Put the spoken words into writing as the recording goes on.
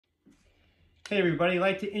Hey everybody, I'd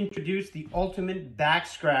like to introduce the Ultimate Back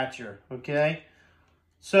Scratcher, okay?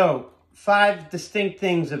 So, 5 distinct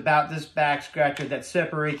things about this back scratcher that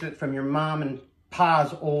separates it from your mom and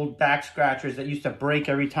pa's old back scratchers that used to break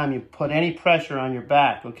every time you put any pressure on your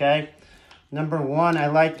back, okay? Number 1, I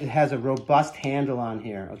like it has a robust handle on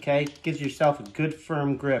here, okay? Gives yourself a good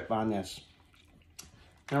firm grip on this.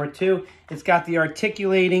 Number 2, it's got the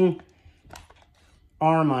articulating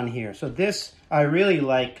arm on here. So this I really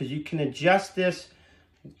like because you can adjust this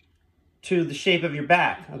to the shape of your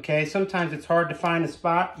back, okay? Sometimes it's hard to find a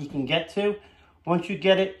spot you can get to. Once you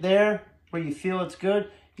get it there where you feel it's good,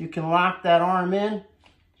 you can lock that arm in.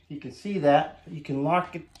 You can see that. You can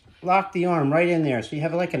lock the arm right in there. So you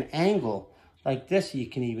have like an angle like this you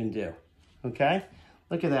can even do, okay?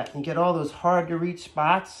 Look at that. You get all those hard to reach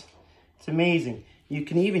spots. It's amazing. You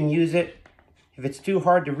can even use it if it's too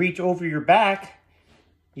hard to reach over your back.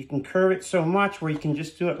 You can curve it so much where you can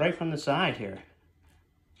just do it right from the side here.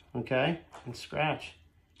 Okay? And scratch.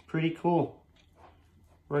 Pretty cool.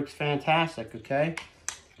 Works fantastic, okay?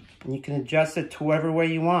 And you can adjust it to whatever way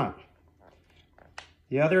you want.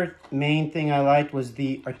 The other main thing I liked was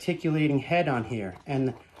the articulating head on here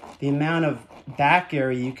and the amount of back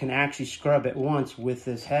area you can actually scrub at once with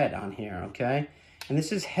this head on here, okay? And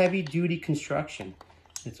this is heavy duty construction.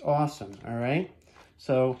 It's awesome, all right?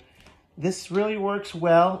 So this really works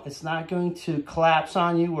well. It's not going to collapse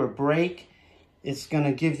on you or break. It's going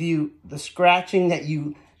to give you the scratching that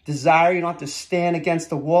you desire. You don't have to stand against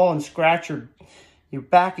the wall and scratch your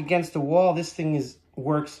back against the wall. This thing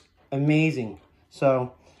works amazing.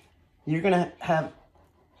 So you're going to have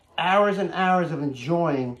hours and hours of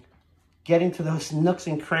enjoying getting to those nooks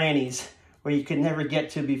and crannies where you could never get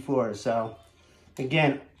to before. So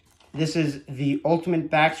again, this is the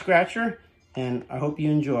Ultimate Back Scratcher, and I hope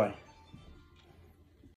you enjoy.